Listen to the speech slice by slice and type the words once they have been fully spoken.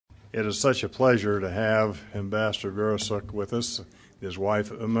It is such a pleasure to have Ambassador Virasakdi with us, his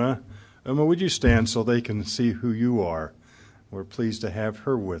wife, Uma. Uma, would you stand so they can see who you are? We're pleased to have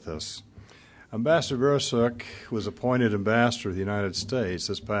her with us. Ambassador Virasakdi was appointed Ambassador of the United States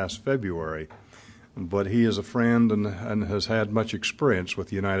this past February, but he is a friend and has had much experience with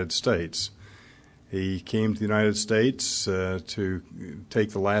the United States. He came to the United States to take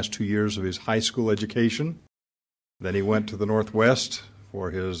the last 2 years of his high school education. Then he went to the Northwest for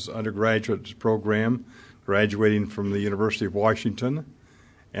his undergraduate program, graduating from the University of Washington.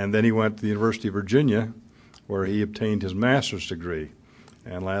 And then he went to the University of Virginia, where he obtained his master's degree.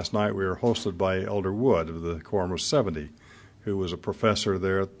 And last night we were hosted by Elder Wood of the Quorum of 70, who was a professor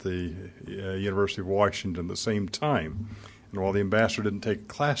there at the University of Washington at the same time. And while the ambassador didn't take a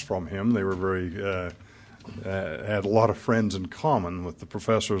class from him, they were had a lot of friends in common with the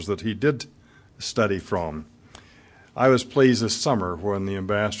professors that he did study from. I was pleased this summer when the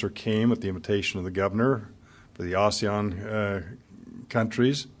ambassador came at the invitation of the governor for the ASEAN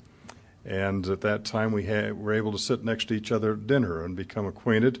countries, and at that time we were able to sit next to each other at dinner and become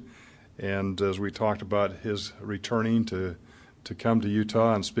acquainted. And as we talked about his returning to come to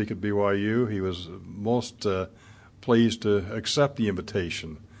Utah and speak at BYU, he was most pleased to accept the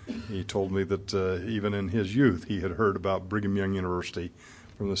invitation. He told me that even in his youth he had heard about Brigham Young University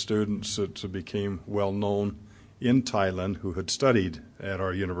from the students that became well known in Thailand who had studied at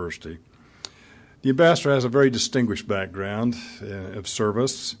our university. The ambassador has a very distinguished background of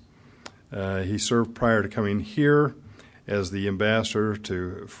service. He served prior to coming here as the ambassador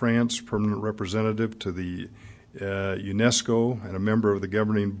to France, permanent representative to the UNESCO, and a member of the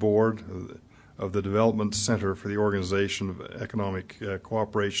governing board of the Development Center for the Organization of Economic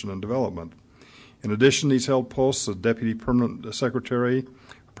Cooperation and Development. In addition, he's held posts as Deputy Permanent Secretary,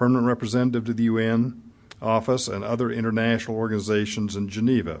 Permanent Representative to the UN Office and other international organizations in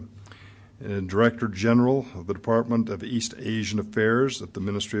Geneva, Director General of the Department of East Asian Affairs at the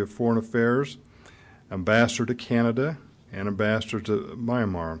Ministry of Foreign Affairs, Ambassador to Canada, and Ambassador to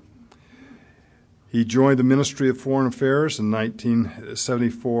Myanmar. He joined the Ministry of Foreign Affairs in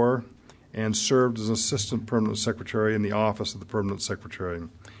 1974 and served as Assistant Permanent Secretary in the Office of the Permanent Secretary,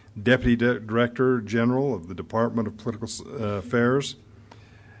 Deputy Director General of the Department of Political Affairs,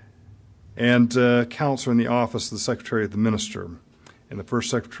 and Counselor in the Office of the Secretary of the Minister, and the First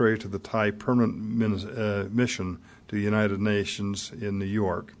Secretary to the Thai Permanent Mission to the United Nations in New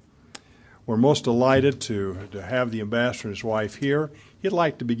York. We're most delighted to have the ambassador and his wife here. He'd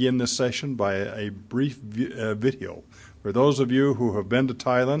like to begin this session by a brief video. For those of you who have been to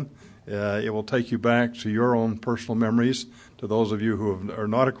Thailand, it will take you back to your own personal memories. To those of you who are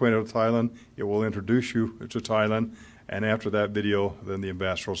not acquainted with Thailand, it will introduce you to Thailand. And after that video, then the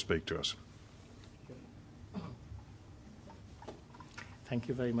ambassador will speak to us. Thank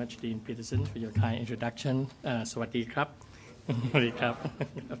you very much, Dean Peterson, for your kind introduction. Sawadee krap.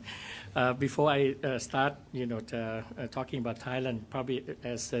 Before I start, talking about Thailand, probably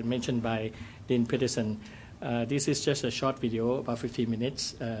as mentioned by Dean Peterson, this is just a short video, about 15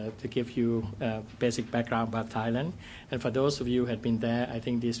 minutes, to give you basic background about Thailand. And for those of you who had been there, I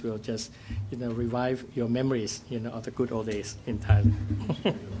think this will just, revive your memories, of the good old days in Thailand.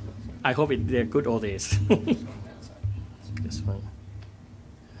 I hope they're good old days. This one,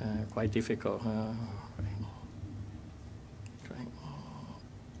 quite difficult.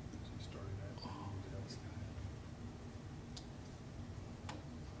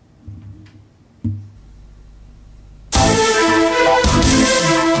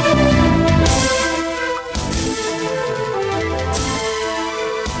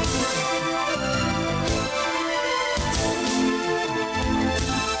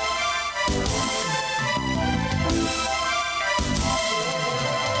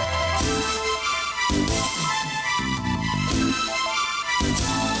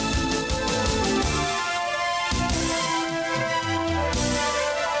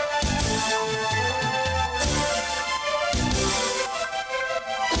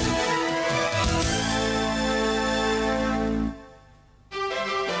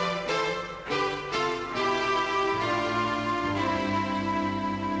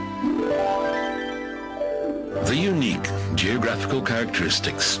 The unique geographical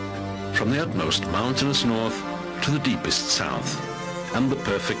characteristics, from the utmost mountainous north to the deepest south, and the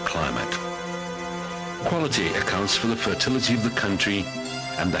perfect climate. Quality accounts for the fertility of the country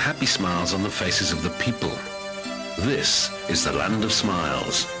and the happy smiles on the faces of the people. This is the land of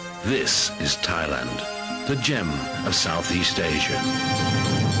smiles. This is Thailand, the gem of Southeast Asia.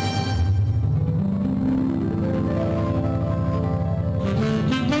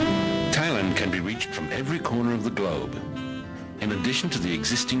 Thailand can be reached from every corner of the globe. In addition addition to the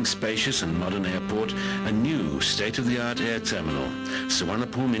existing spacious and modern airport, a new state-of-the-art air terminal,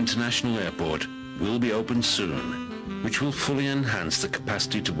 Suvarnabhumi International Airport, will be opened soon, which will fully enhance the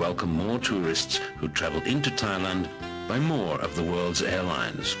capacity to welcome more tourists who travel into Thailand by more of the world's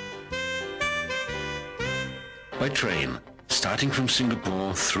airlines. By train, starting from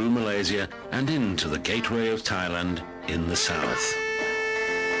Singapore through Malaysia and into the gateway of Thailand in the south.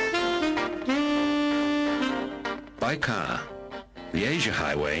 By car, the Asia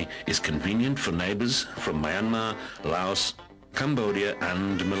Highway is convenient for neighbors from Myanmar, Laos, Cambodia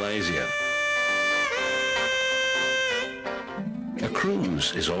and Malaysia. A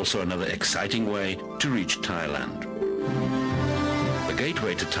cruise is also another exciting way to reach Thailand. The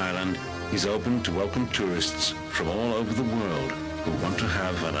gateway to Thailand is open to welcome tourists from all over the world who want to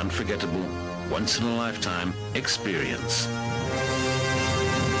have an unforgettable, once-in-a-lifetime experience.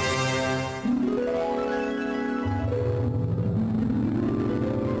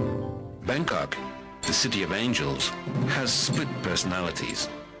 Bangkok, the city of angels, has split personalities.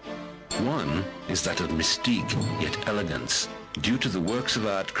 One is that of mystique yet elegance, due to the works of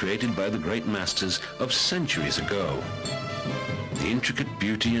art created by the great masters of centuries ago. The intricate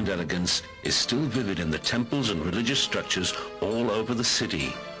beauty and elegance is still vivid in the temples and religious structures all over the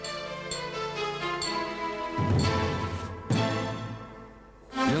city.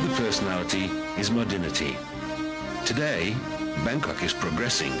 The other personality is modernity. Today, Bangkok is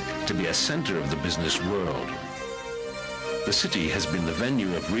progressing to be a center of the business world. The city has been the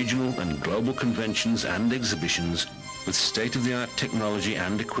venue of regional and global conventions and exhibitions with state-of-the-art technology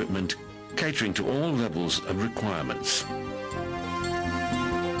and equipment catering to all levels of requirements.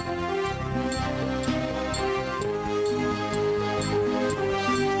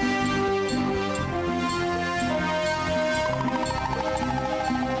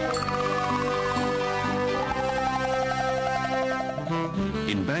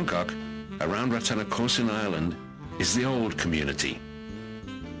 In Bangkok, around Ratanakosin Island, is the old community,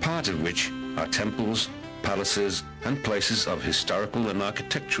 part of which are temples, palaces and places of historical and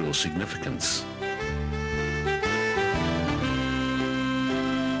architectural significance.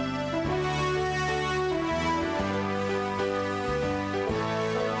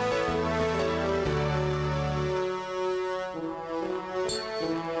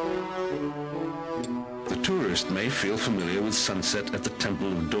 The tourist may feel familiar with sunset at the Temple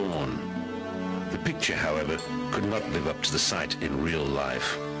of Dawn. The picture, however, could not live up to the sight in real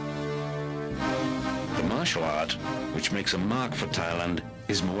life. The martial art, which makes a mark for Thailand,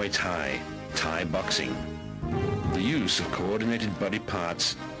 is Muay Thai, Thai boxing. The use of coordinated body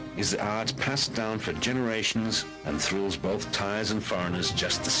parts is the art passed down for generations and thrills both Thais and foreigners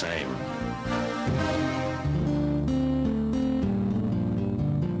just the same.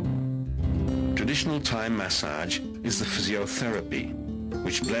 Traditional Thai massage is the physiotherapy,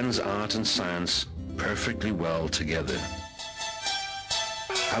 which blends art and science perfectly well together.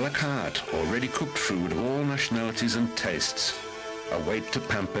 A la carte or ready-cooked food of all nationalities and tastes await to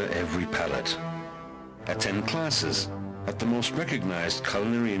pamper every palate. Attend classes at the most recognized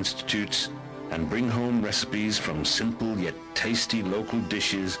culinary institutes and bring home recipes from simple yet tasty local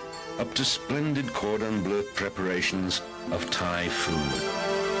dishes up to splendid cordon bleu preparations of Thai food.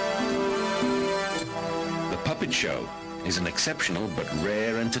 The puppet show is an exceptional but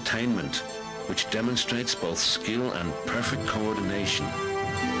rare entertainment which demonstrates both skill and perfect coordination.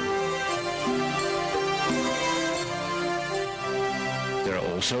 There are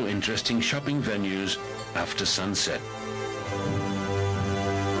also interesting shopping venues after sunset.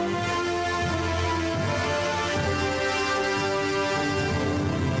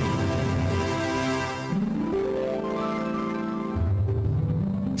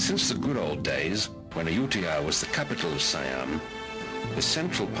 Since the good old days, when Ayutthaya was the capital of Siam, the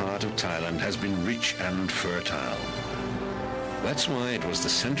central part of Thailand has been rich and fertile. That's why it was the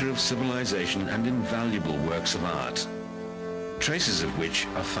center of civilization and invaluable works of art, traces of which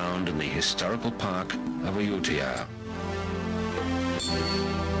are found in the historical park of Ayutthaya.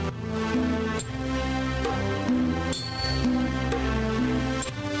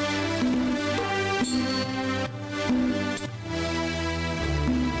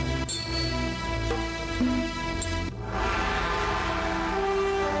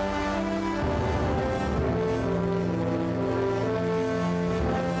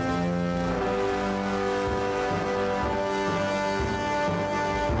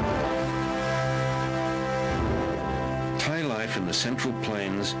 Life in the Central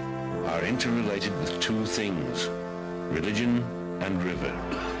Plains are interrelated with two things, religion and river.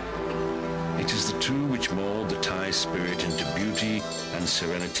 It is the two which mold the Thai spirit into beauty and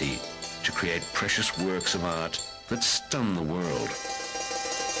serenity to create precious works of art that stun the world.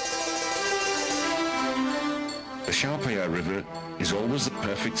 The Chao Phraya River is always the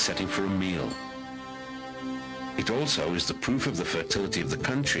perfect setting for a meal. It also is the proof of the fertility of the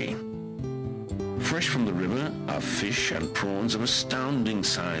country. Fresh from the river are fish and prawns of astounding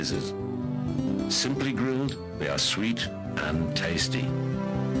sizes. Simply grilled, they are sweet and tasty.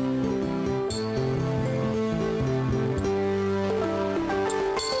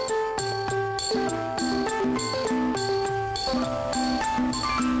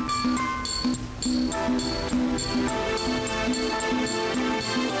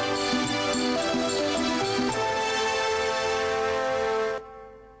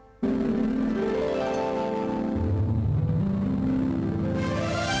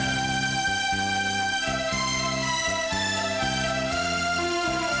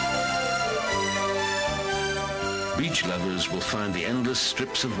 Beach lovers will find the endless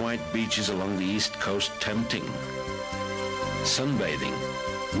strips of white beaches along the east coast tempting. Sunbathing,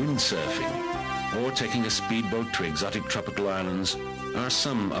 windsurfing, or taking a speedboat to exotic tropical islands are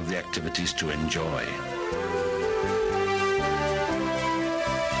some of the activities to enjoy.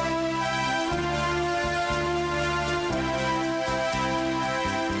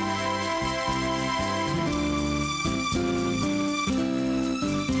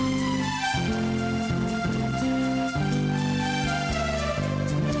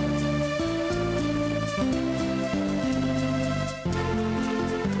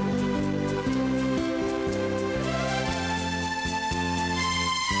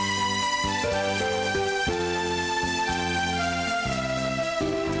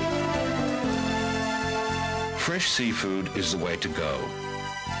 Fresh seafood is the way to go.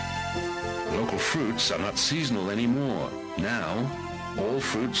 Local fruits are not seasonal anymore. Now, all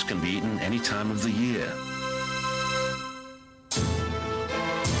fruits can be eaten any time of the year.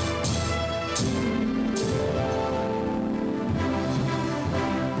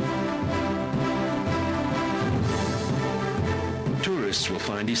 Tourists will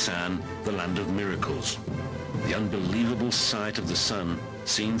find Isan the land of miracles. The unbelievable sight of the sun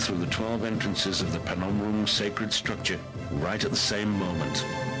seen through the 12 entrances of the Panomrum sacred structure right at the same moment.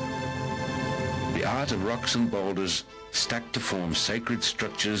 The art of rocks and boulders stacked to form sacred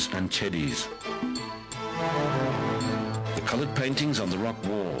structures and chedis. The colored paintings on the rock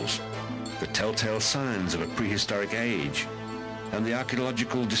walls, the telltale signs of a prehistoric age, and the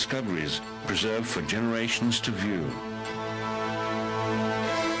archaeological discoveries preserved for generations to view.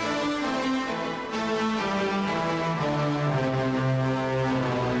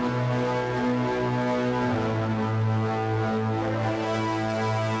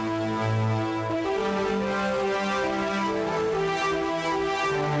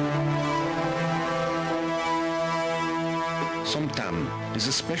 Somtam is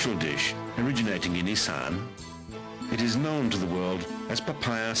a special dish originating in Isan. It is known to the world as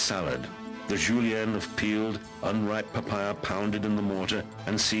papaya salad, the julienne of peeled, unripe papaya pounded in the mortar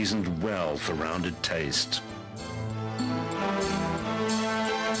and seasoned well for rounded taste.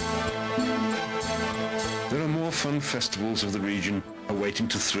 There are more fun festivals of the region awaiting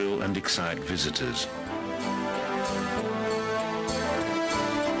to thrill and excite visitors.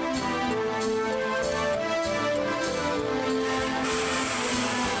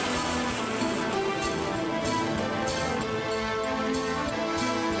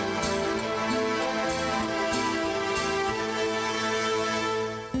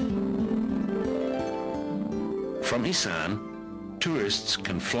 From Isan, tourists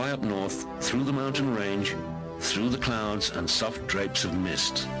can fly up north through the mountain range, through the clouds and soft drapes of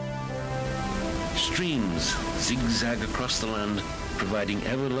mist. Streams zigzag across the land, providing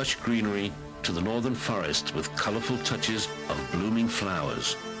ever lush greenery to the northern forests with colorful touches of blooming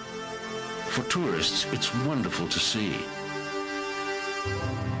flowers. For tourists, it's wonderful to see.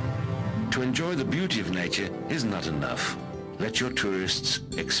 To enjoy the beauty of nature is not enough. Let your tourists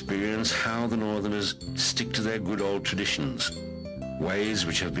experience how the Northerners stick to their good old traditions, ways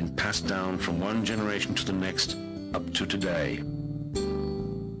which have been passed down from one generation to the next up to today.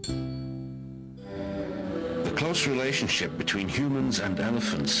 The close relationship between humans and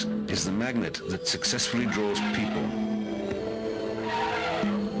elephants is the magnet that successfully draws people.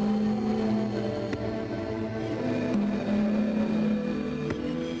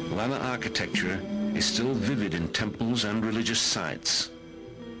 Lama architecture is still vivid in temples and religious sites.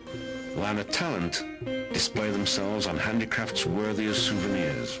 Lana talent display themselves on handicrafts worthy as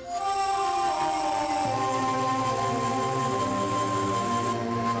souvenirs.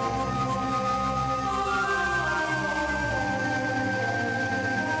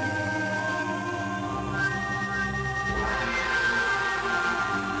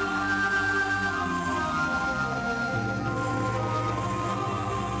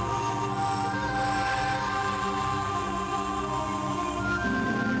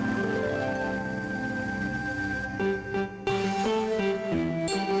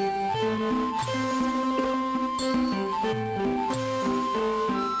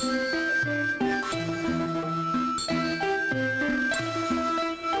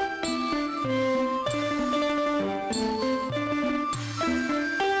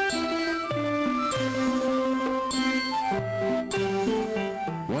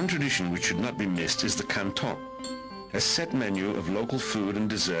 One tradition which should not be missed is the cantok. A set menu of local food and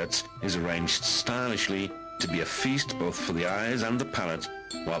desserts is arranged stylishly to be a feast both for the eyes and the palate,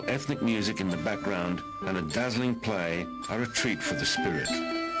 while ethnic music in the background and a dazzling play are a treat for the spirit.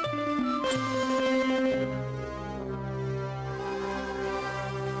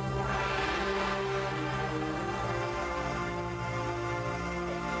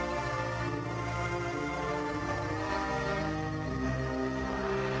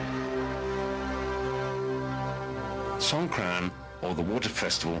 Songkran, or the Water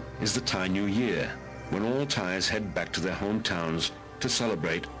Festival, is the Thai New Year, when all Thais head back to their hometowns to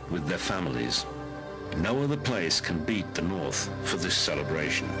celebrate with their families. No other place can beat the North for this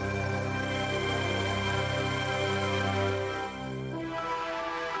celebration.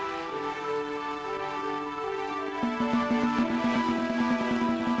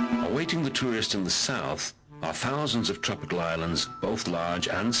 Awaiting the tourist in the south are thousands of tropical islands, both large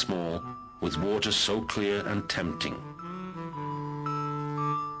and small, with water so clear and tempting.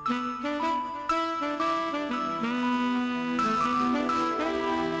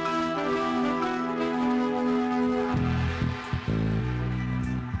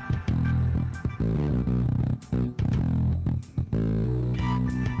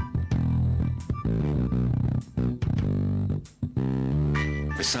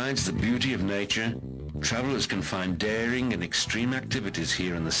 Besides the beauty of nature, travelers can find daring and extreme activities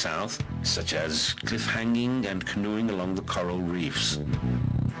here in the south, such as cliff hanging and canoeing along the coral reefs.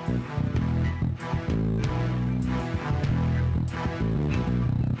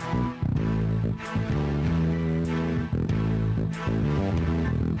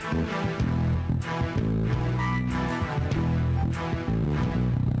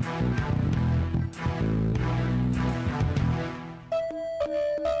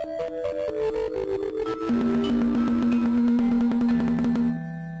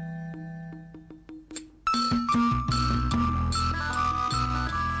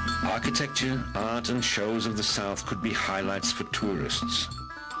 Architecture, art and shows of the South could be highlights for tourists.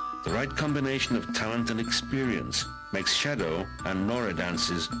 The right combination of talent and experience makes shadow and Nora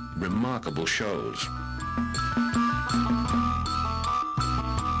dances remarkable shows.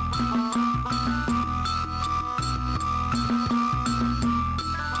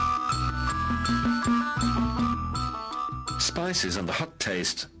 Spices and the hot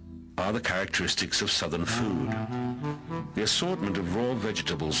taste are the characteristics of southern food. The assortment of raw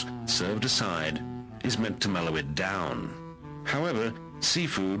vegetables served aside is meant to mellow it down. However,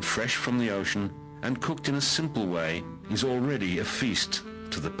 seafood fresh from the ocean and cooked in a simple way is already a feast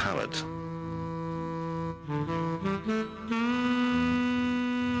to the palate.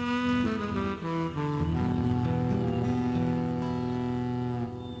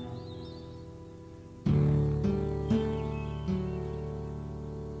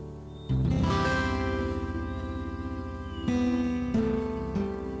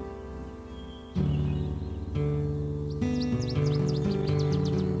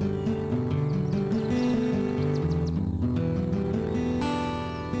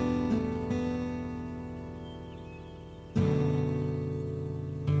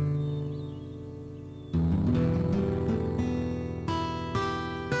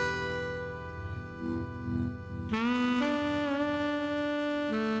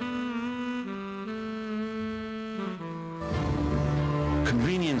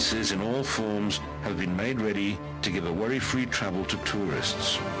 Conveniences in all forms have been made ready to give a worry-free travel to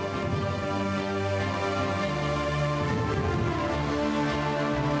tourists.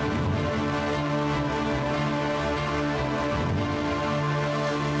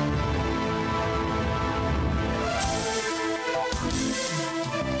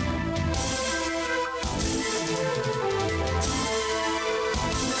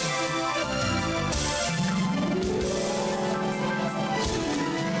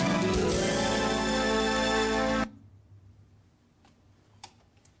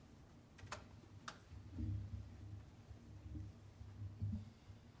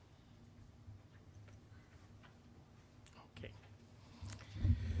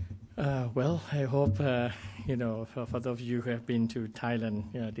 Well, I hope, for those of you who have been to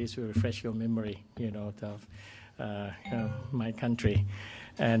Thailand, this will refresh your memory, of my country.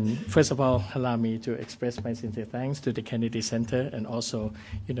 And first of all, allow me to express my sincere thanks to the Kennedy Center and also,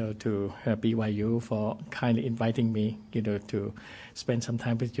 to BYU for kindly inviting me, to spend some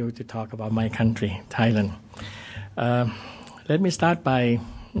time with you to talk about my country, Thailand. Let me start by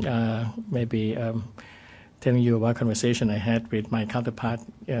maybe telling you about a conversation I had with my counterpart,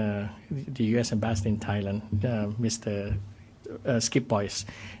 the U.S. Ambassador in Thailand, Mr. Skip Boyce.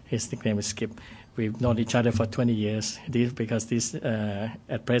 His nickname is Skip. We've known each other for 20 years because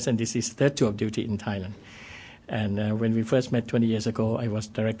at present, this is third tour of duty in Thailand. And when we first met 20 years ago, I was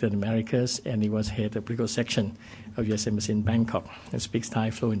Director in Americas, and he was head of legal section of U.S. Embassy in Bangkok and speaks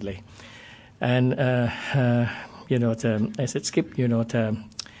Thai fluently. And, I said, Skip,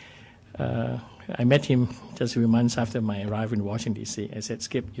 I met him just a few months after my arrival in Washington, D.C. I said,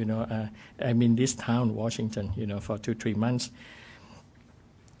 Skip, I'm in this town, Washington, for 2-3 months.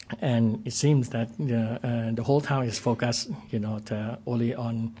 And it seems that the whole town is focused, only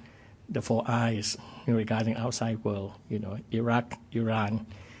on the 4 eyes regarding outside world, Iraq, Iran,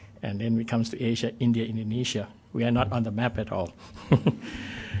 and then when it comes to Asia, India, Indonesia. We are not on the map at all.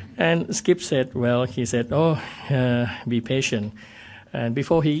 And Skip said, be patient. And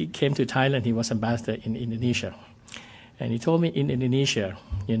before he came to Thailand, he was ambassador in Indonesia. And he told me in Indonesia,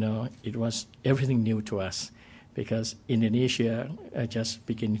 it was everything new to us because Indonesia just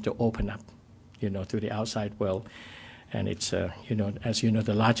beginning to open up, to the outside world. And it's, as you know,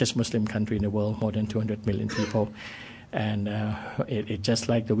 the largest Muslim country in the world, more than 200 million people. And it just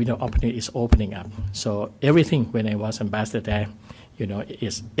like the window of opportunity is opening up. So everything, when I was ambassador there,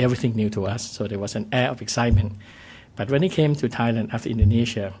 is everything new to us. So there was an air of excitement. But when he came to Thailand after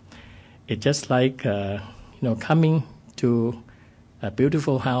Indonesia, it just like, coming to a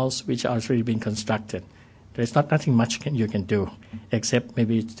beautiful house which has already been constructed. There's nothing much you can do, except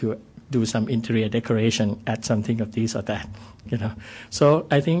maybe to do some interior decoration, add something of this or that, So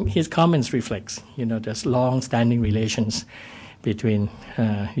I think his comments reflects, there's long-standing relations between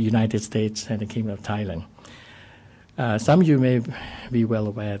the United States and the Kingdom of Thailand. Some of you may be well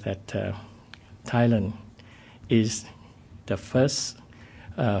aware that Thailand is the first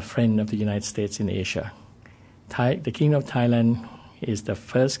friend of the United States in Asia. The Kingdom of Thailand is the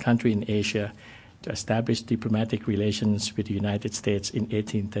first country in Asia to establish diplomatic relations with the United States in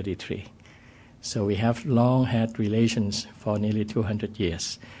 1833. So we have long had relations for nearly 200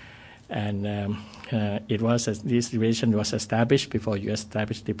 years. And this relation was established before U.S.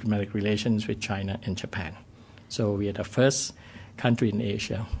 established diplomatic relations with China and Japan. So we are the first country in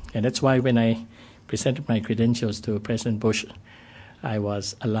Asia. And that's why when I presented my credentials to President Bush, I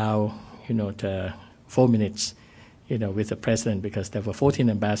was allowed, 4 minutes with the president because there were 14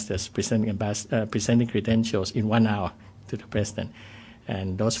 ambassadors presenting credentials in 1 hour to the president.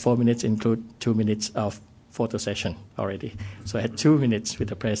 And those 4 minutes include 2 minutes of photo session already. So I had 2 minutes with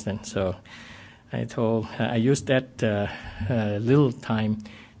the president. So I used that little time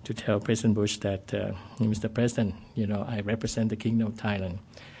to tell President Bush that, Mr. President, I represent the Kingdom of Thailand,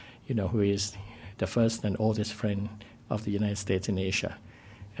 who is the first and oldest friend of the United States in Asia.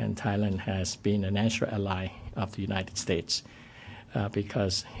 And Thailand has been a natural ally of the United States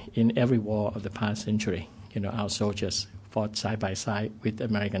because in every war of the past century, our soldiers fought side by side with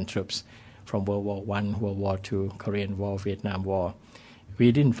American troops from World War I, World War II, Korean War, Vietnam War.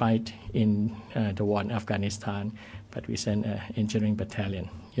 We didn't fight in the war in Afghanistan, but we sent an engineering battalion,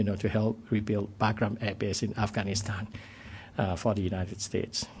 to help rebuild Bagram Air Base in Afghanistan for the United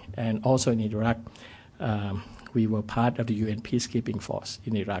States. And also in Iraq, we were part of the UN peacekeeping force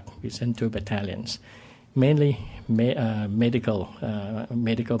in Iraq. We sent 2 battalions, mainly medical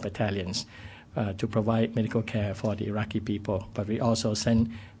battalions to provide medical care for the Iraqi people. But we also sent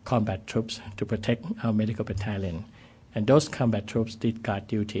combat troops to protect our medical battalion. And those combat troops did guard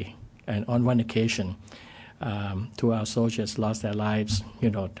duty. And on one occasion, 2 of our soldiers lost their lives,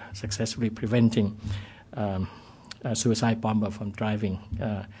 successfully preventing a suicide bomber from driving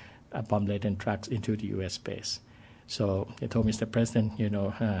bomb-laden trucks into the U.S. base. So they told Mr. President,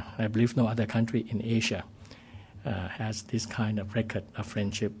 I believe no other country in Asia has this kind of record of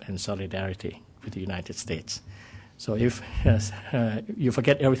friendship and solidarity with the United States. So if you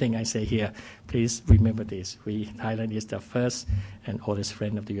forget everything I say here, please remember this. Thailand is the first and oldest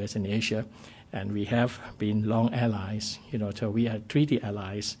friend of the U.S. in Asia, and we have been long allies. So we are treaty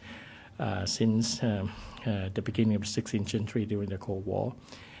allies since the beginning of the 16th century during the Cold War.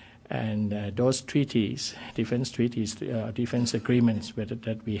 And those treaties, defense agreements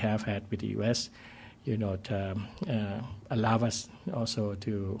that we have had with the U.S., allow us also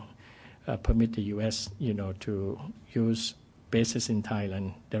to permit the U.S., to use bases in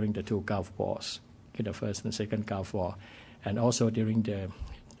Thailand during the 2 Gulf Wars, the first and second Gulf War, and also during the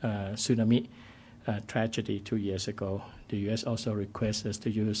tsunami tragedy 2 years ago. The U.S. also requests us to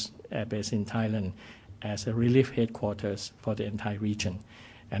use air base in Thailand as a relief headquarters for the entire region.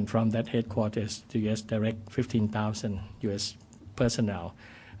 And from that headquarters, the U.S. direct 15,000 U.S. personnel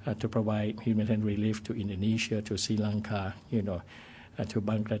to provide humanitarian relief to Indonesia, to Sri Lanka, to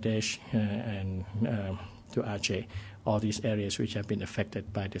Bangladesh, and to Aceh, all these areas which have been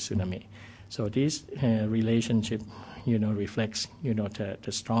affected by the tsunami. So this relationship, reflects,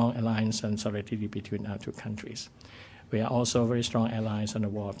 the strong alliance and solidarity between our two countries. We are also very strong allies on the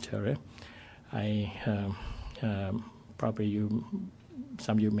war of terror. Probably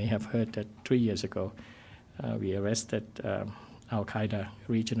some of you may have heard that 3 years ago, we arrested Al-Qaeda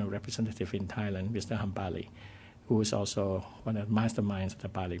regional representative in Thailand, Mr. Hambali, who is also one of the masterminds of the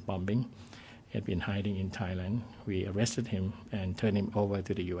Bali bombing. He had been hiding in Thailand. We arrested him and turned him over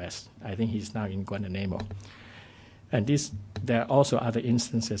to the U.S. I think he's now in Guantanamo. And there are also other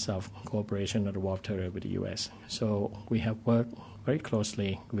instances of cooperation on the war of terror with the U.S. So we have worked very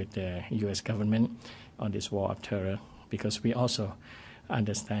closely with the U.S. government on this war of terror because we also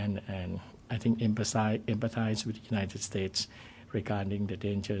understand and I think empathize with the United States regarding the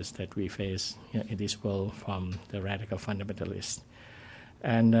dangers that we face in this world from the radical fundamentalists.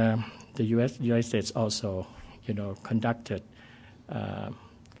 And the United States also, conducted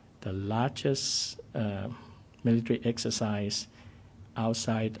the largest military exercise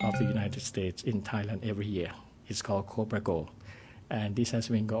outside of the United States in Thailand every year. It's called Futrakul, and this has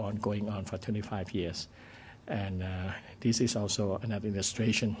been going on for 25 years. And this is also another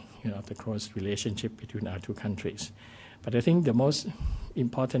illustration, of the close relationship between our two countries. But I think the most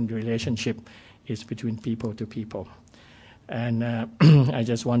important relationship is between people to people. And I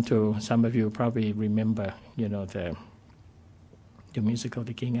just want to, some of you probably remember, the musical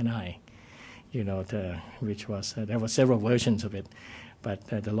The King and I, which was, there were several versions of it, but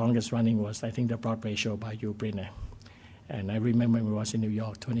the longest running was, I think, the Broadway show by Yul Brynner. And I remember when I was in New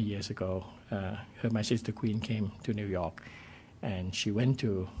York 20 years ago, Her Majesty the Queen came to New York, and she went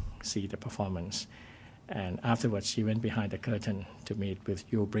to see the performance. And afterwards, she went behind the curtain to meet with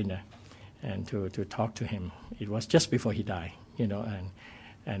Yul Brynner and to talk to him. It was just before he died,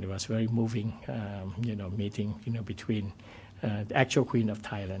 and it was very moving, meeting, between the actual Queen of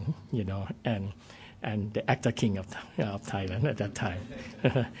Thailand, and the actor king of Thailand at that time.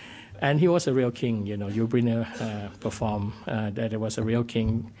 And he was a real king, Yul Brynner performed that there was a real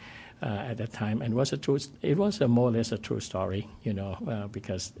king at that time, and it was more or less a true story,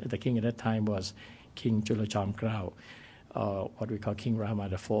 because the king at that time was King Chulajom Krao, what we call King Rama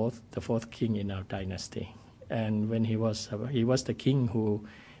the fourth king in our dynasty. And when he was the king who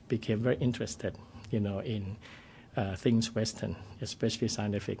became very interested, in things Western, especially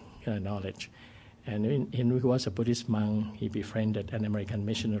scientific knowledge. And he was a Buddhist monk. He befriended an American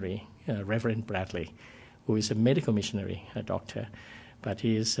missionary, Reverend Bradley, who is a medical missionary, a doctor. But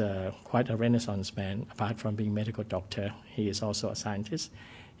he is quite a Renaissance man. Apart from being a medical doctor, he is also a scientist.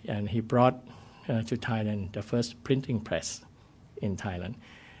 And he brought to Thailand the first printing press in Thailand.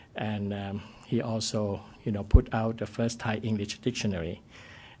 And he also, put out the first Thai English dictionary,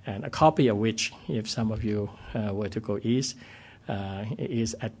 and a copy of which, if some of you were to go east,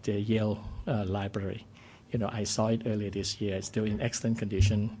 is at the Yale Library. I saw it earlier this year. It's still in excellent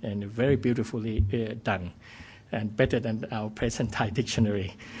condition and very beautifully done, and better than our present Thai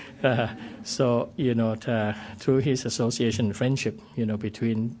dictionary. So, through his association and friendship,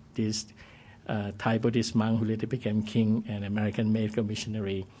 between this Thai Buddhist monk who later became king and American medical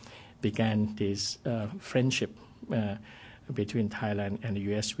missionary, began this friendship between Thailand and the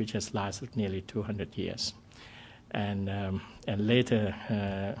U.S., which has lasted nearly 200 years. And later,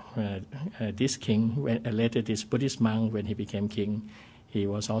 this Buddhist monk, when he became king, he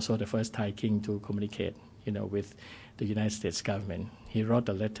was also the first Thai king to communicate, with the United States government. He wrote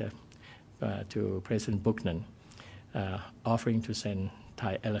a letter to President Buchanan, offering to send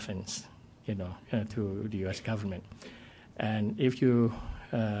Thai elephants, to the U.S. government. And if you,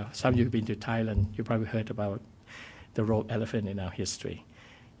 some of you have been to Thailand, you probably heard about the role of elephant in our history.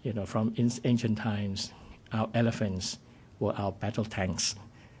 From ancient times, our elephants were our battle tanks.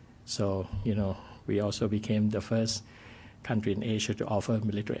 So, we also became the first country in Asia to offer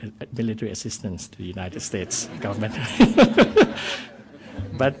military assistance to the United States government.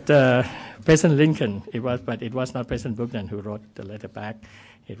 But President Lincoln, it was not President Buchanan who wrote the letter back.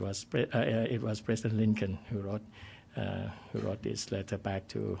 It was President Lincoln who wrote this letter back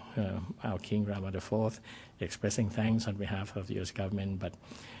to our King Rama IV, expressing thanks on behalf of the U.S. government, but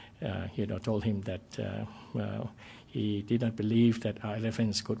told him that he did not believe that our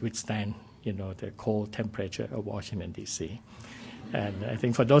elephants could withstand, the cold temperature of Washington, D.C. And I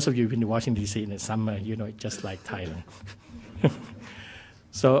think for those of you who've been to Washington, D.C. in the summer, it's just like Thailand.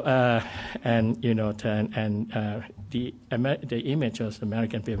 So, the image of the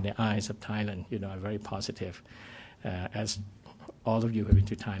American people in the eyes of Thailand, are very positive, as all of you who have been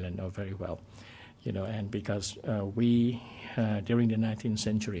to Thailand know very well. And because we, during the 19th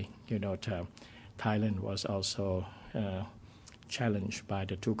century, Thailand was also challenged by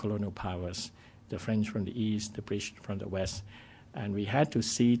the two colonial powers, the French from the east, the British from the west. And we had to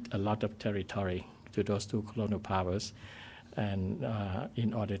cede a lot of territory to those two colonial powers and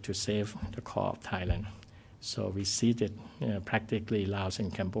in order to save the core of Thailand. So we ceded practically Laos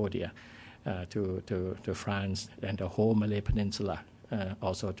and Cambodia to France and the whole Malay Peninsula,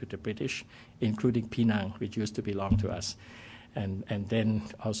 also to the British, including Penang, which used to belong to us, and then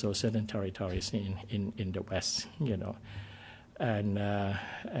also certain territories in the west,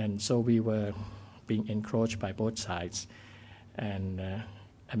 and so we were being encroached by both sides, and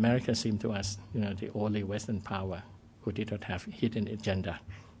America seemed to us, the only Western power who did not have hidden agenda,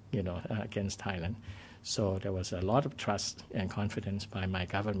 against Thailand. So there was a lot of trust and confidence by my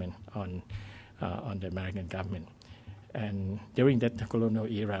government on the American government. And during that colonial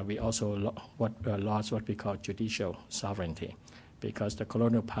era, we also lost what we call judicial sovereignty, because the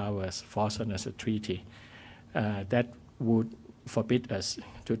colonial powers forced on us a treaty that would forbid us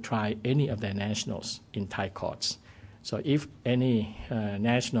to try any of their nationals in Thai courts. So if any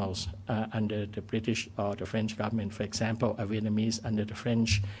nationals under the British or the French government, for example, a Vietnamese under the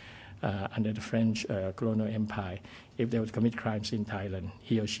French colonial empire, if they would commit crimes in Thailand,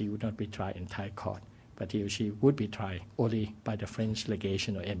 he or she would not be tried in Thai court, but he or she would be tried only by the French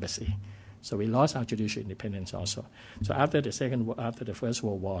legation or embassy. So we lost our judicial independence also. So after the First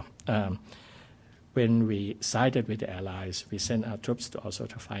World War, when we sided with the Allies, we sent our troops to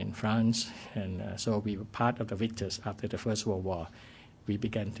fight in France, and so we were part of the victors after the First World War. We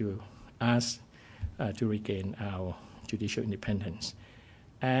began to ask to regain our judicial independence,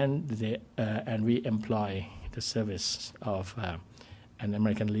 and we employ the service of an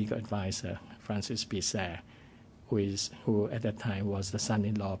American legal advisor, Francis P. Sayre, who at that time was the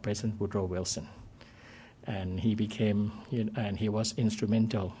son-in-law of President Woodrow Wilson, and he became, and he was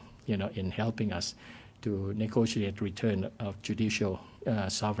instrumental, in helping us to negotiate return of judicial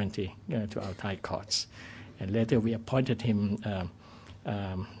sovereignty to our Thai courts. And later we appointed him.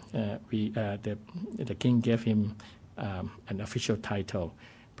 The king gave him an official title,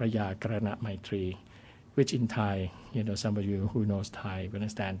 Praya Karana Maitri, which in Thai, some of you who knows Thai will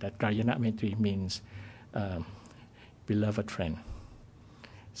understand that Karana Maitri means beloved friend.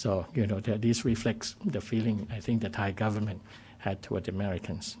 So, this reflects the feeling I think the Thai government had toward the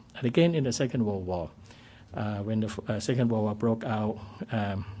Americans. And again, in the Second World War, when the Second World War broke out,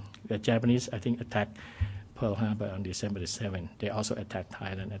 the Japanese, I think, attacked Pearl Harbor on December the 7th. They also attacked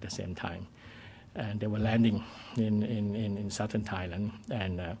Thailand at the same time. And they were landing in southern Thailand.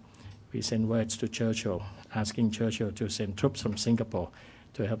 And we sent words to Churchill, asking Churchill to send troops from Singapore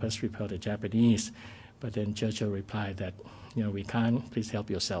to help us repel the Japanese. But then Churchill replied that, we can't, please help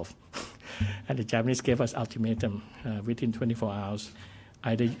yourself. And the Japanese gave us ultimatum within 24 hours.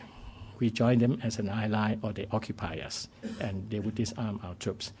 Either we join them as an ally or they occupy us, and they would disarm our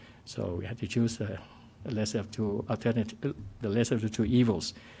troops. So we had to choose the lesser of two alternatives, the lesser of the two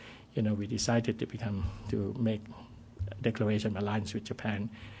evils. We decided to make a declaration of alliance with Japan,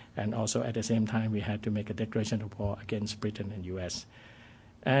 and also at the same time we had to make a declaration of war against Britain and U.S.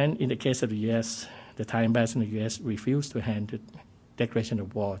 And in the case of the U.S., the Thai ambassador in the U.S. refused to hand the declaration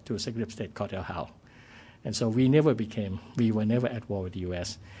of war to Secretary of State Cordell Hull. And so we were never at war with the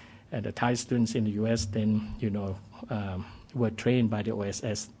U.S. And the Thai students in the U.S. then, were trained by the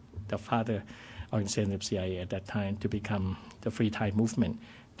OSS, the father organization of CIA at that time, to become the Free Thai movement,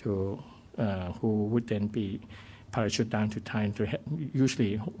 who would then be parachuted down to Thailand.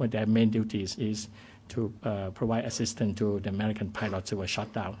 Usually, one of their main duties is to provide assistance to the American pilots who were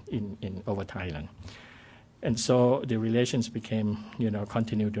shot down over Thailand. And so the relations became,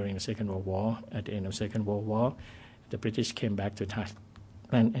 continued during the Second World War. At the end of the Second World War, the British came back to Thailand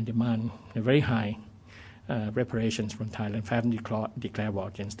and demand very high reparations from Thailand. Family declared war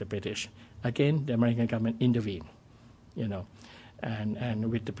against the British. Again, the American government intervened,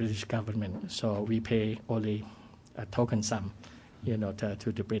 and with the British government. So we pay only a token sum,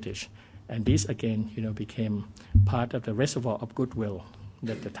 to the British. And this again, became part of the reservoir of goodwill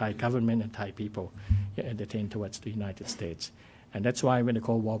that the Thai government and Thai people entertained towards the United States. And that's why when the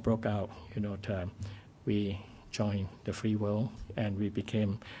Cold War broke out, we joined the free world and we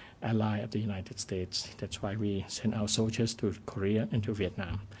became ally of the United States. That's why we sent our soldiers to Korea and to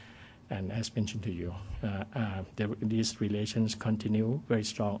Vietnam. And as mentioned to you, these relations continue very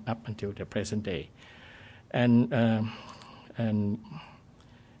strong up until the present day. And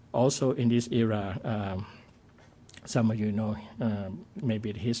also in this era, some of you know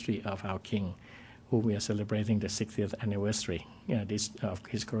maybe the history of our king, who we are celebrating the 60th anniversary of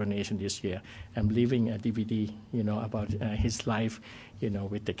his coronation this year. I'm leaving a DVD, about his life,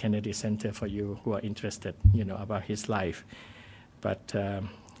 with the Kennedy Center for you who are interested, about his life. But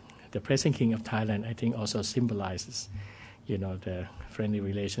the present king of Thailand, I think, also symbolizes, the friendly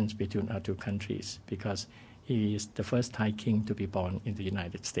relations between our two countries, because he is the first Thai king to be born in the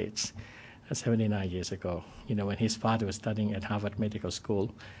United States 79 years ago. When his father was studying at Harvard Medical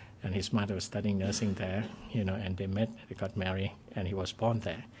School, and his mother was studying nursing there, and they met, they got married, and he was born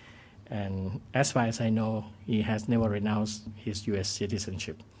there. And as far as I know, he has never renounced his U.S.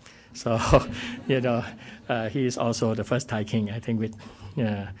 citizenship. So, he is also the first Thai king, I think, with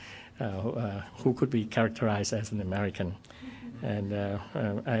who could be characterized as an American. And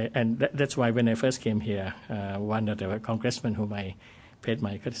that's why when I first came here, one of the congressmen whom I paid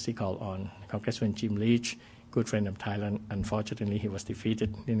my courtesy call on, Congressman Jim Leach, good friend of Thailand. Unfortunately, he was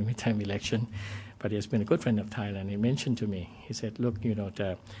defeated in the midterm election, but he has been a good friend of Thailand. He mentioned to me, he said, look,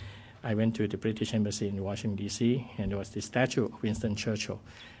 I went to the British Embassy in Washington, D.C., and there was the statue of Winston Churchill.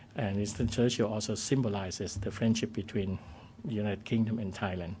 And Winston Churchill also symbolizes the friendship between the United Kingdom and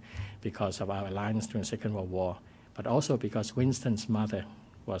Thailand because of our alliance during the Second World War, but also because Winston's mother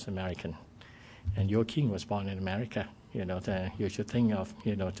was American. And your king was born in America. You should think of,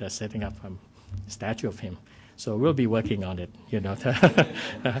 setting up a statue of him. So we'll be working on it,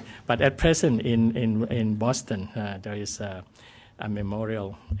 But at present in Boston, there is a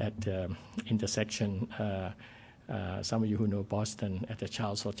memorial at the intersection. Some of you who know Boston, at the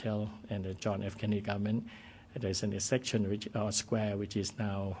Charles Hotel and the John F. Kennedy Government, there's an intersection or square which is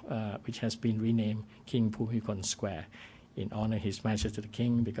now which has been renamed King Bhumibol Square in honor of His Majesty the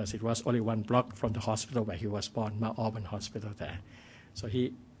King, because it was only one block from the hospital where he was born, Mount Auburn Hospital there. So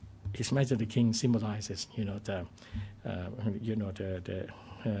His Majesty the King symbolizes, the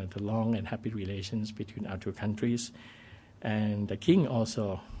long and happy relations between our two countries, and the King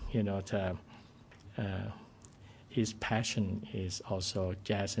also, his passion is also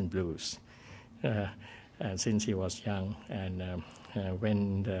jazz and blues, since he was young, and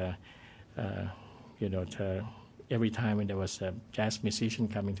when every time when there was a jazz musician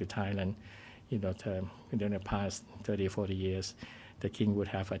coming to Thailand, in the past 30 or 40 years, the King would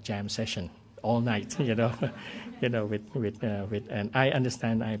have a jam session all night, and I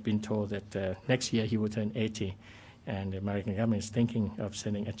understand, I've been told that next year he will turn 80, and the American government is thinking of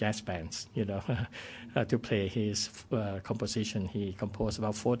sending a jazz band, to play his composition. He composed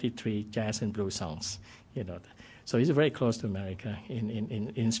about 43 jazz and blues songs, So he's very close to America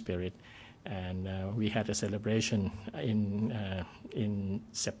in spirit. And we had a celebration in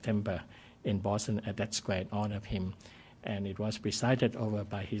September in Boston at that square in honor of him. And it was presided over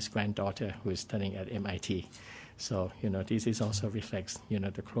by his granddaughter, who is studying at MIT. So, this is also reflects,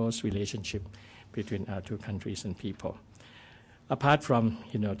 the close relationship between our two countries and people. Apart from,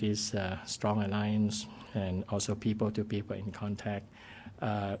 this strong alliance and also people-to-people in contact,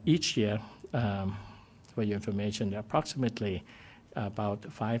 each year, for your information, there are approximately about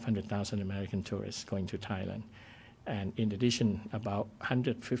 500,000 American tourists going to Thailand. And in addition, about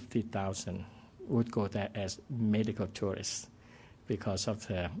 150,000 would go there as medical tourists because of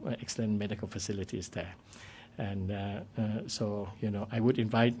the excellent medical facilities there. And so, I would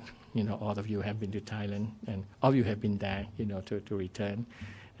invite, all of you who have been to Thailand, and all of you have been there, to return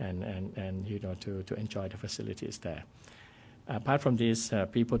and to enjoy the facilities there. Apart from these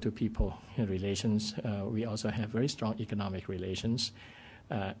people-to-people relations, we also have very strong economic relations,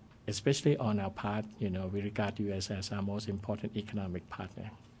 especially on our part. We regard the U.S. as our most important economic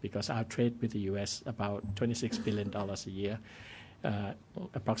partner, because our trade with the U.S. about $26 billion a year,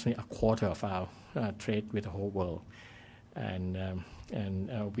 approximately a quarter of our trade with the whole world, and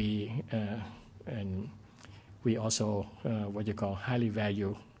we also highly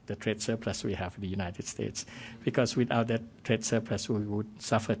value the trade surplus we have in the United States, because without that trade surplus, we would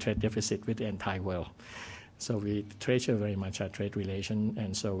suffer trade deficit with the entire world. So we treasure very much our trade relation,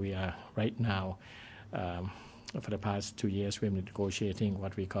 and so we are right now, for the past 2 years, we've been negotiating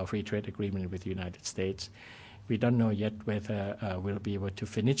what we call free trade agreement with the United States. We don't know yet whether we'll be able to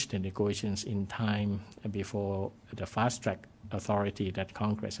finish the negotiations in time before the fast-track authority that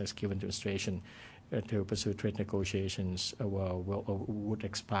Congress has given to administration to pursue trade negotiations would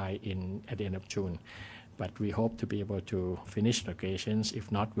expire at the end of June. But we hope to be able to finish negotiations. If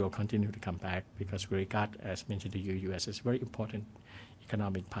not, we'll continue to come back, because we regard, as mentioned, the U.S. as a very important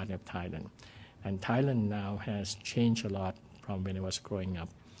economic partner of Thailand. And Thailand now has changed a lot from when it was growing up.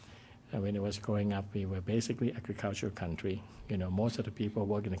 When it was growing up, we were basically agricultural country. Most of the people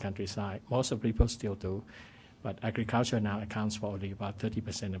work in the countryside. Most of the people still do. But agriculture now accounts for only about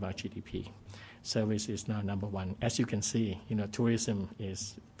 30% of our GDP. Service is now number one. As you can see, tourism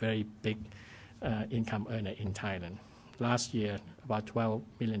is very big income earner in Thailand. last year, about 12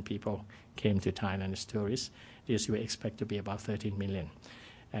 million people came to Thailand as tourists. This year we expect to be about 13 million.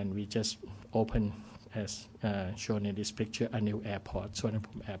 And we just opened, as shown in this picture, a new airport,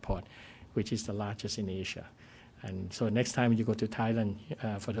 Suvarnabhumi Airport, which is the largest in Asia. And so next time you go to Thailand,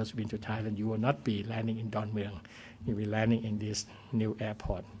 for those who've been to Thailand, you will not be landing in Don Mueang. You'll be landing in this new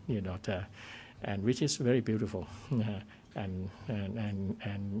airport, and which is very beautiful. And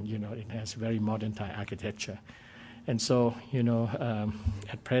it has very modern Thai architecture. And so,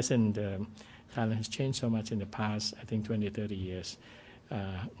 at present, Thailand has changed so much in the past, I think 20, 30 years.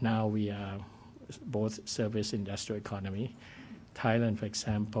 Now we are both service industrial economy. Thailand, for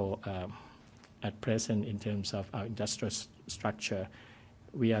example, at present, in terms of our industrial structure,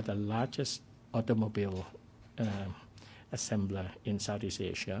 we are the largest automobile assembler in Southeast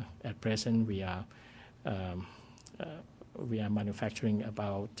Asia. At present, we are manufacturing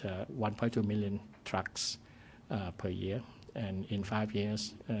about 1.2 million trucks per year, and in 5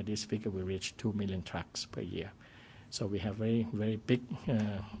 years, this figure will reach 2 million trucks per year. So we have very, very big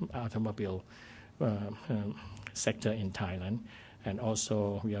automobile sector in Thailand. And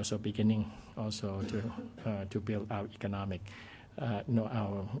also, we are also beginning also to build our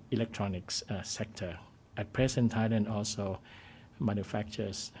our electronics sector. At present, Thailand also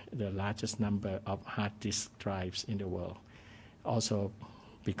manufactures the largest number of hard disk drives in the world. Also,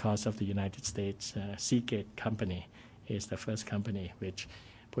 because of the United States, Seagate company is the first company which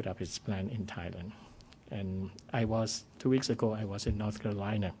put up its plant in Thailand. And 2 weeks ago, I was in North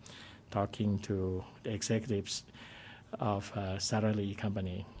Carolina talking to the executives of Sara Lee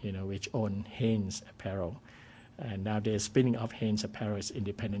company, which own Hanes Apparel. And now they're spinning off Hanes Apparel as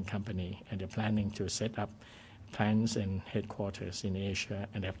independent company, and they're planning to set up plants and headquarters in Asia,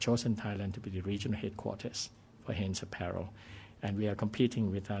 and they have chosen Thailand to be the regional headquarters for Hanes Apparel. And we are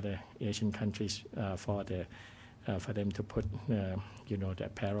competing with other Asian countries for them to put, the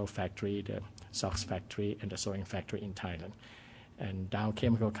apparel factory, the socks factory, and the sewing factory in Thailand. And Dow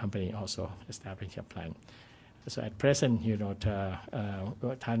Chemical Company also established a plant. So at present,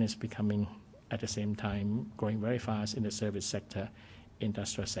 Thailand is becoming, at the same time, growing very fast in the service sector,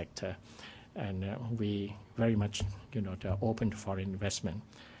 industrial sector, and we very much, open to foreign investment.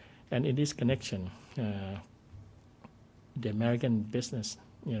 And in this connection, the American business,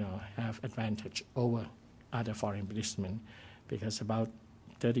 have advantage over other foreign investment, because about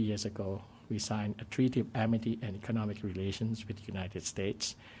 30 years ago, we signed a treaty of amity and economic relations with the United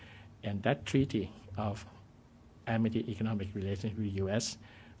States, and that treaty of amity economic relations with the U.S.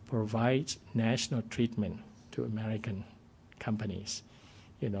 provides national treatment to American companies,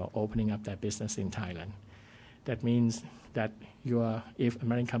 opening up their business in Thailand. That means that if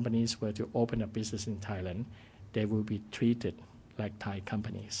American companies were to open a business in Thailand, they will be treated like Thai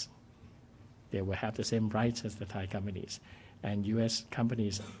companies. They will have the same rights as the Thai companies. And U.S.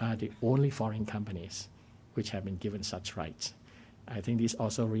 companies are the only foreign companies which have been given such rights. I think this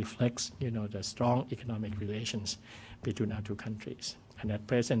also reflects, the strong economic relations between our two countries. And at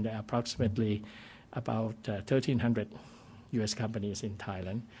present, there are approximately about 1,300 U.S. companies in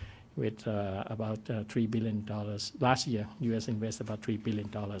Thailand, with about $3 billion. Last year, U.S. invested about $3 billion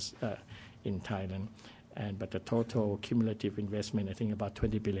in Thailand, but the total cumulative investment, I think, about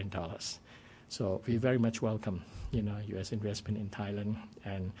 $20 billion. So we very much welcome, U.S. investment in Thailand.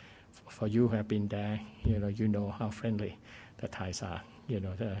 And for you who have been there, you know how friendly the Thais are,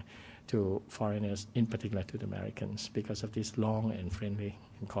 to foreigners, in particular to the Americans, because of these long and friendly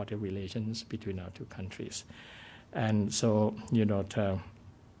and cordial relations between our two countries. And so,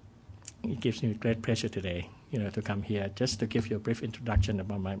 it gives me great pleasure today, to come here just to give you a brief introduction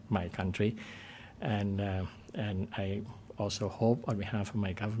about my country. And I also hope, on behalf of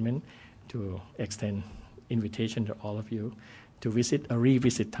my government, to extend invitation to all of you to visit or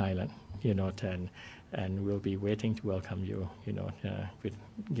revisit Thailand, and we'll be waiting to welcome you, with,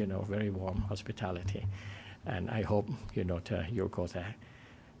 very warm hospitality. And I hope, you'll go there.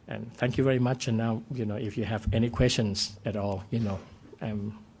 And thank you very much. And now, if you have any questions at all,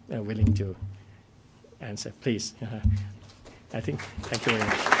 I'm willing to answer. Please. Thank you very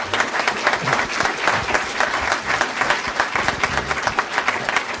much.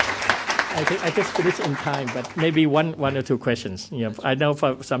 I just finished in time, but maybe one or two questions. I know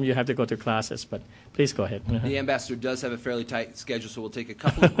for some you have to go to classes, but please go ahead. The ambassador does have a fairly tight schedule, so we'll take a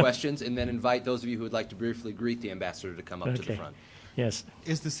couple of questions and then invite those of you who would like to briefly greet the ambassador to come up to the front. Yes.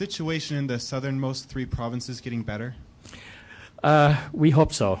 Is the situation in the southernmost 3 provinces getting better? We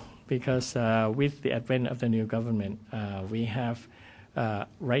hope so, because with the advent of the new government, we have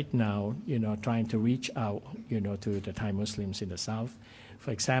right now, trying to reach out, to the Thai Muslims in the South.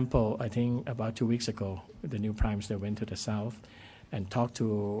 For example, I think about 2 weeks ago, the new Prime Minister went to the South and talked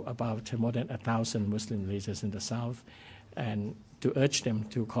to about more than 1,000 Muslim leaders in the South, and to urge them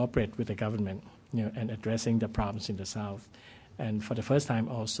to cooperate with the government, and addressing the problems in the South. And for the first time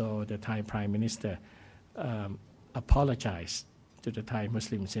also, the Thai Prime Minister apologized to the Thai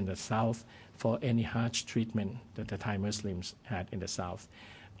Muslims in the South for any harsh treatment that the Thai Muslims had in the South.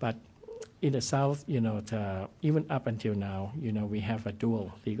 But in the South, even up until now, we have a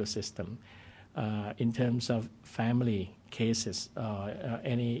dual legal system. In terms of family cases,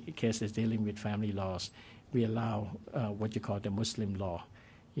 any cases dealing with family laws, we allow what you call the Muslim law,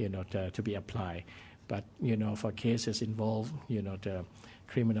 to be applied. But, for cases involve, the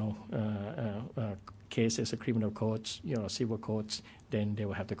criminal cases, the criminal courts, civil courts, then they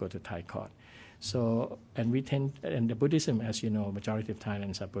will have to go to Thai court. So, and the Buddhism, as you know, majority of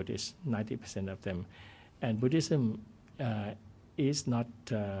Thailanders are Buddhists, 90% of them. And Buddhism is not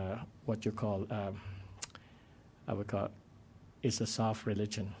what you call, I would call, it's a soft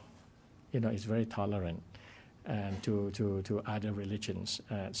religion. It's very tolerant and to other religions.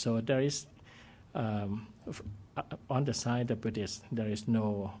 So there is, on the side of Buddhists, there is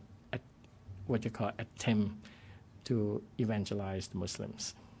no what you call attempt to evangelize the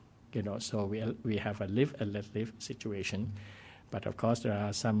Muslims. So we have a live and let live situation, but of course there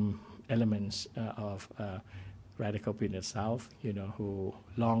are some elements of radical people in the South, who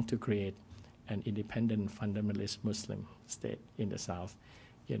long to create an independent fundamentalist Muslim state in the South,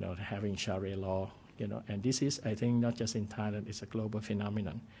 having Sharia law, and this is, I think, not just in Thailand, it's a global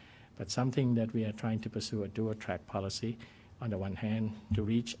phenomenon, but something that we are trying to pursue a dual-track policy. On the one hand, to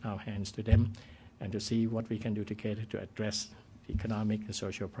reach our hands to them and to see what we can do together to address the economic and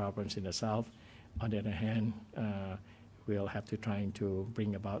social problems in the South. On the other hand, we'll have to try to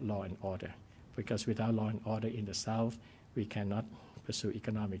bring about law and order, because without law and order in the South, we cannot pursue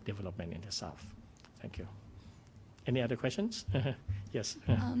economic development in the South. Thank you. Any other questions? Yes.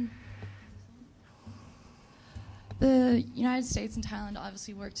 The United States and Thailand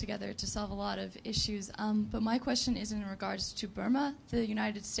obviously work together to solve a lot of issues, but my question is in regards to Burma. The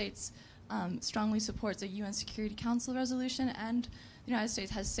United States strongly supports a UN Security Council resolution, and the United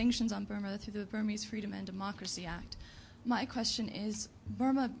States has sanctions on Burma through the Burmese Freedom and Democracy Act. My question is,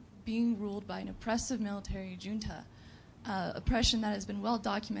 Burma being ruled by an oppressive military junta, oppression that has been well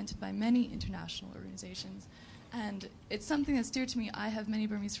documented by many international organizations, and it's something that's dear to me. I have many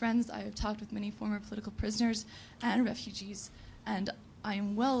Burmese friends. I have talked with many former political prisoners and refugees, and I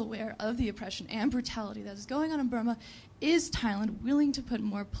am well aware of the oppression and brutality that is going on in Burma. Is Thailand willing to put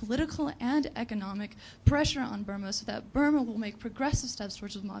more political and economic pressure on Burma so that Burma will make progressive steps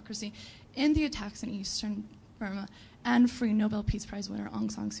towards democracy in the attacks in eastern Burma and free Nobel Peace Prize winner Aung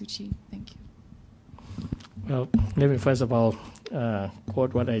San Suu Kyi? Thank you. Well, let me first of all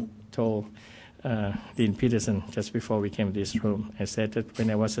quote what I told Dean Peterson just before we came to this room. I said that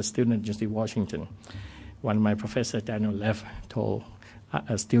when I was a student at University of Washington, one of my professors, Daniel Leff, told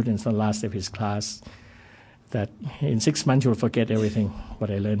students on the last day of his class that in 6 months you'll forget everything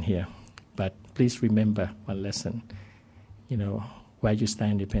what I learned here. But please remember one lesson. Where you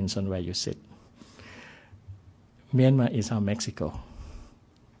stand depends on where you sit. Myanmar is our Mexico.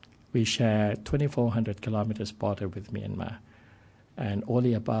 We share 2,400 kilometers border with Myanmar, and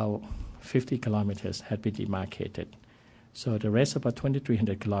only about 50 kilometers had been demarcated. So the rest, about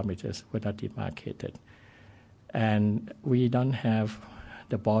 2,300 kilometers, were not demarcated. And we don't have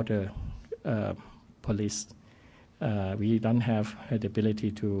the border police. We don't have the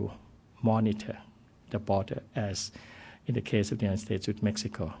ability to monitor the border as in the case of the United States with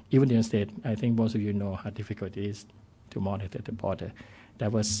Mexico. Even the United States, I think most of you know how difficult it is to monitor the border. There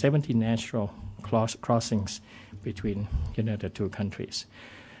were 70 natural crossings between the two countries.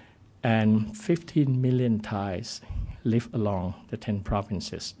 And 15 million Thais live along the 10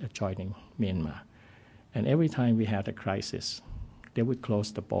 provinces adjoining Myanmar. And every time we had a crisis, they would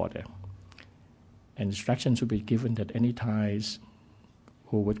close the border. And instructions would be given that any Thais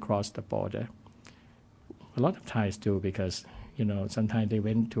who would cross the border, a lot of Thais do, because sometimes they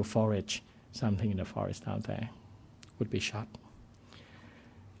went to forage something in the forest out there, would be shot.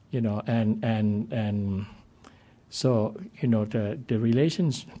 So the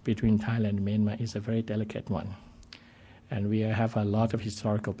relations between Thailand and Myanmar is a very delicate one, and we have a lot of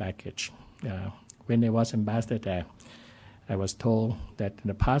historical baggage. When I was ambassador there, I was told that in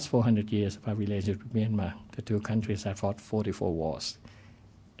the past 400 years of our relationship with Myanmar, the two countries have fought 44 wars,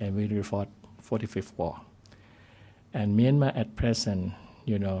 and we fought 45th war. And Myanmar at present,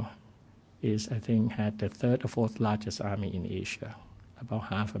 is, I think, had the third or fourth largest army in Asia. about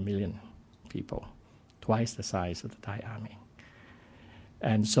 500,000 people, twice the size of the Thai army.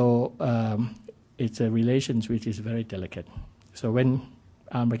 And so it's a relations which is very delicate. So when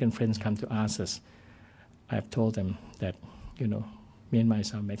our American friends come to ask us, I've told them that, Myanmar is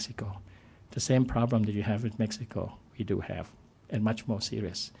South Mexico. The same problem that you have with Mexico, we do have, and much more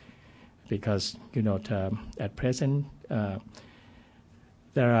serious. Because, at present,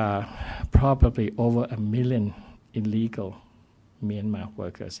 there are probably over 1 million illegal Myanmar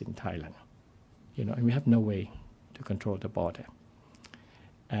workers in Thailand. And we have no way to control the border.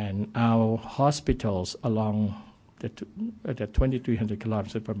 And our hospitals along the 2,300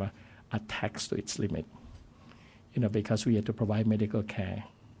 kilometers of Burma are taxed to its limit, because we have to provide medical care,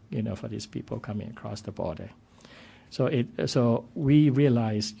 for these people coming across the border. So we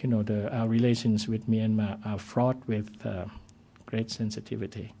realize, our relations with Myanmar are fraught with great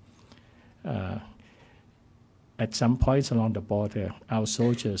sensitivity. At some points along the border, our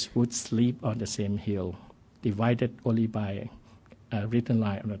soldiers would sleep on the same hill, divided only by a written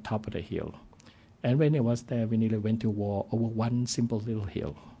line on the top of the hill. And when it was there, we nearly went to war over one simple little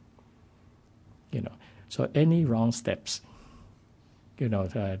hill. So any wrong steps,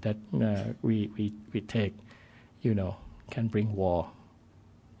 that we take, can bring war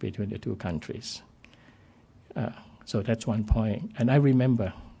between the two countries. So that's one point. And I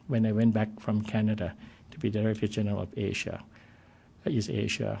remember when I went back from Canada to be Director General of East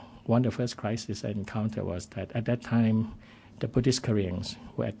Asia, one of the first crises I encountered was that at that time, the Buddhist Koreans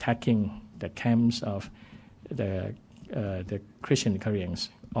were attacking the camps of the Christian Koreans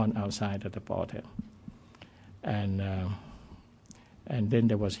on our side of the border. And then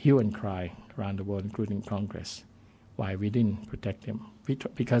there was hue and cry around the world, including Congress, why we didn't protect them.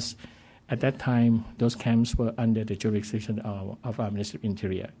 Because at that time, those camps were under the jurisdiction of our Ministry of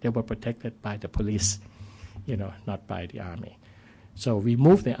Interior. They were protected by the police, not by the army. So we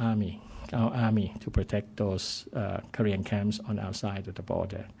moved our army to protect those Korean camps on our side of the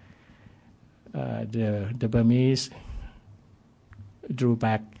border. The Burmese drew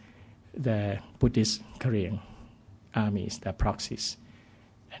back the Buddhist Korean armies, their proxies,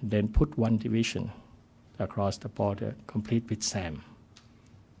 and then put one division across the border, complete with SAM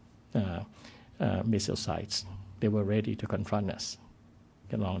missile sites. They were ready to confront us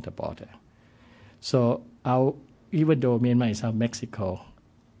along the border. So even though Myanmar is South Mexico,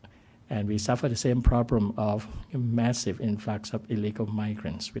 and we suffer the same problem of a massive influx of illegal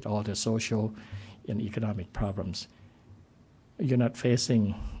migrants with all the social and economic problems, you're not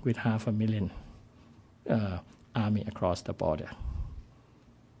facing with 500,000 army across the border.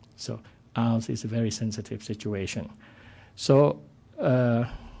 So ours is a very sensitive situation. So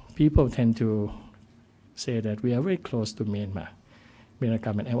people tend to say that we are very close to Myanmar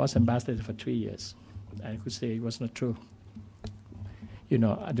government. I was ambassador for 3 years. I could say it was not true.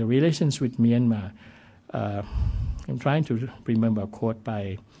 The relations with Myanmar, I'm trying to remember a quote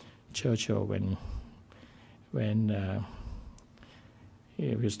by Churchill when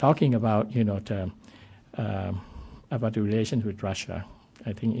he was talking about, about the relations with Russia,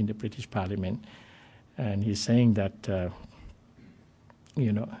 I think in the British Parliament. And he's saying that,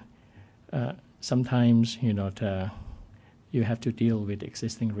 sometimes, you have to deal with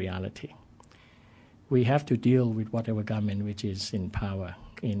existing reality. We have to deal with whatever government which is in power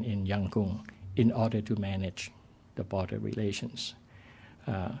in Yangon in order to manage the border relations.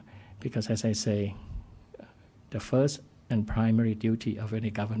 Because as I say, the first and primary duty of any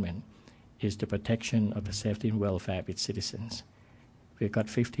government is the protection of the safety and welfare of its citizens. We've got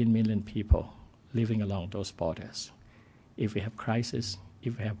 15 million people living along those borders. If we have crisis,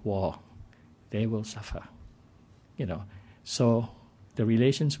 if we have war, they will suffer. So the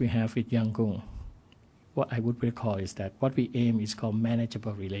relations we have with Yangon, what I would recall is that what we aim is called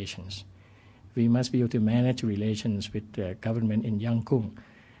manageable relations. We must be able to manage relations with the government in Yangon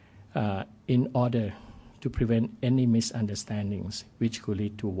in order to prevent any misunderstandings which could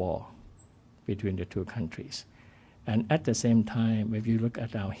lead to war between the two countries. And at the same time, if you look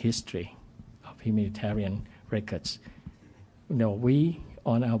at our history of humanitarian records, we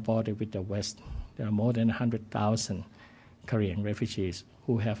on our border with the West, there are more than 100,000 Korean refugees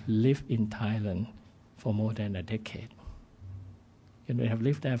who have lived in Thailand for more than a decade. They have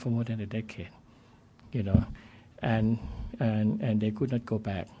lived there for more than a decade, and they could not go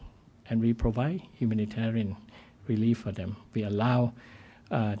back. And we provide humanitarian relief for them. We allow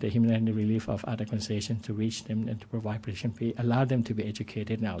the humanitarian relief of other organizations to reach them and to provide protection. We allow them to be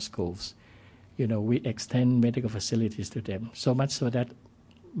educated in our schools. We extend medical facilities to them, so much so that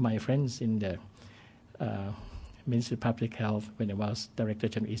my friends in the Ministry of Public Health, when I was Director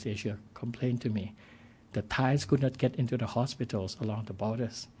General East Asia, complained to me the Thais could not get into the hospitals along the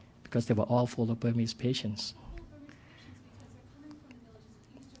borders because they were all full of Burmese patients.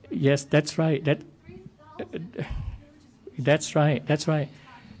 Yes, that's right. That's right. That's right.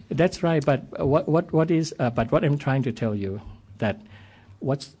 That's right. But but what I'm trying to tell you that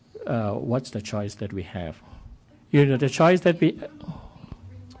what's the choice that we have? You know, the choice that we.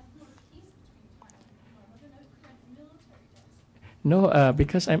 No,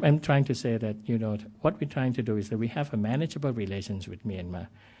 because I'm trying to say that, you know, what we're trying to do is that we have a manageable relations with Myanmar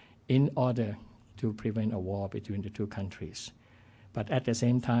in order to prevent a war between the two countries. But at the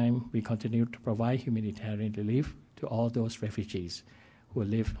same time, we continue to provide humanitarian relief to all those refugees who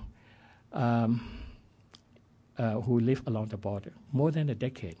live along the border more than a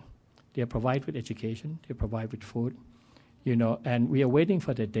decade. They are provided with education, they are provided with food, you know, and we are waiting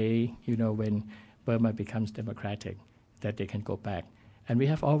for the day, you know, when Burma becomes democratic, that they can go back. And we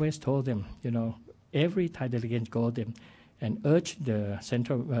have always told them, you know, every Thai delegate go them and urge the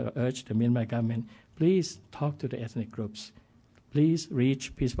Myanmar government, please talk to the ethnic groups, please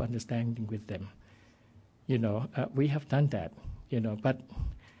reach peaceful understanding with them. You know, we have done that, you know, but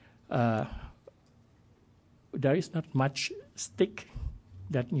there is not much stick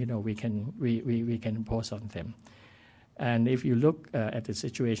that, you know, we can impose on them. And if you look at the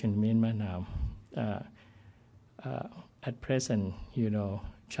situation in Myanmar now, at present, you know,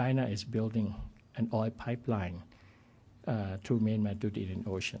 China is building an oil pipeline through Myanmar to the Indian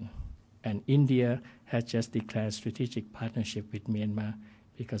Ocean. And India has just declared strategic partnership with Myanmar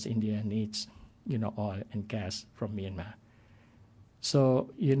because India needs, you know, oil and gas from Myanmar. So,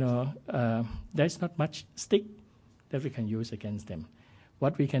 you know, there's not much stick that we can use against them.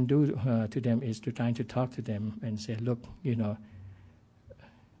 What we can do to them is to try to talk to them and say, look, you know,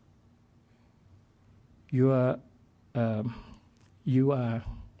 you are,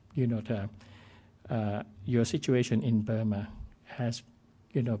 you know, your situation in Burma has,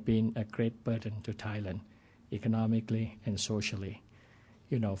 you know, been a great burden to Thailand, economically and socially,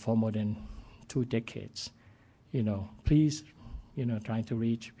 you know, for more than 2 decades. You know, please, you know, try to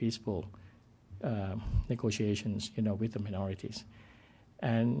reach peaceful negotiations, you know, with the minorities.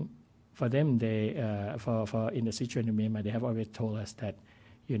 And for them, they, for in the situation in Myanmar, they have always told us that,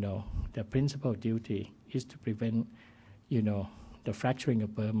 you know, the principal duty is to prevent, you know, the fracturing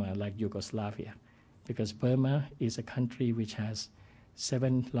of Burma like Yugoslavia, because Burma is a country which has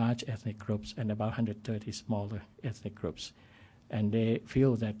 7 large ethnic groups and about 130 smaller ethnic groups. And they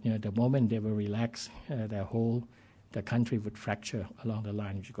feel that, you know, the moment they will relax the country would fracture along the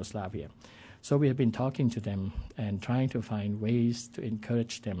line of Yugoslavia. So we have been talking to them and trying to find ways to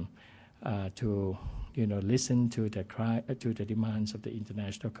encourage them to, you know, listen to the demands of the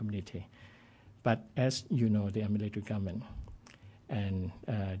international community. But as you know, they are military government, and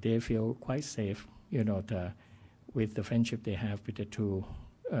they feel quite safe, you know, with the friendship they have with the 2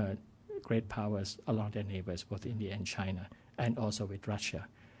 great powers along their neighbors, both India and China, and also with Russia.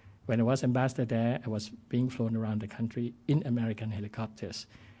 When I was ambassador there, I was being flown around the country in American helicopters,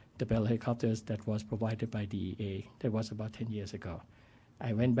 the Bell helicopters that was provided by DEA. That was about 10 years ago.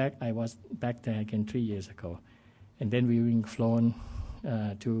 I was back there again 3 years ago. And then we were being flown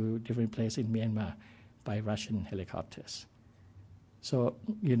to different places in Myanmar by Russian helicopters. So,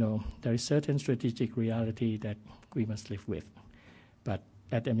 you know, there is certain strategic reality that we must live with. But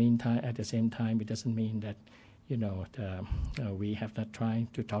at the same time, it doesn't mean that, you know, we have not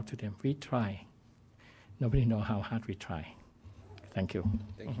tried to talk to them. We try. Nobody knows how hard we try. Thank you.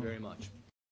 Thank you very much.